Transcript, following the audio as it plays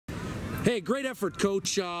Hey, great effort,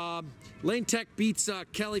 Coach. Lane Tech beats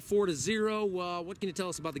Kelly 4-0. What can you tell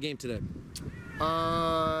us about the game today?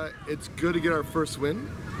 It's good to get our first win.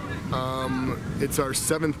 It's our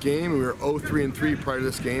 7th game. We were 0-3-3 prior to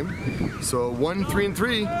this game. So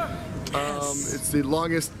 1-3-3. Yes. It's the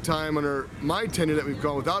longest time under my tenure that we've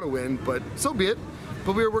gone without a win, but so be it.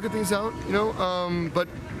 But we were working things out, you know. But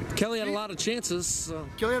Kelly had a lot of chances.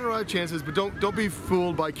 Kelly had a lot of chances, but don't be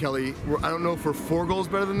fooled by Kelly. I don't know if we're 4 goals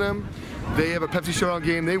better than them. They have a Pepsi Showdown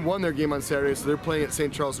game. They won their game on Saturday, so they're playing at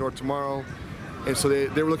St. Charles North tomorrow. And so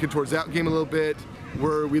they were looking towards that game a little bit.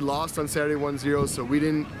 We lost on Saturday 1-0, so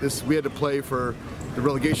we had to play for the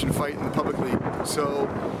relegation fight in the public league. So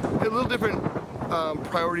a little different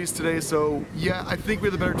priorities today. So yeah, I think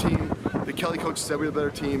we're the better team. The Kelly coach said we're the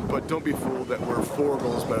better team, but don't be fooled that we're 4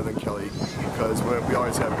 goals better than Kelly, because we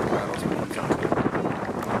always have good battles with them.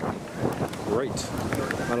 Great.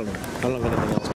 I don't know anything else.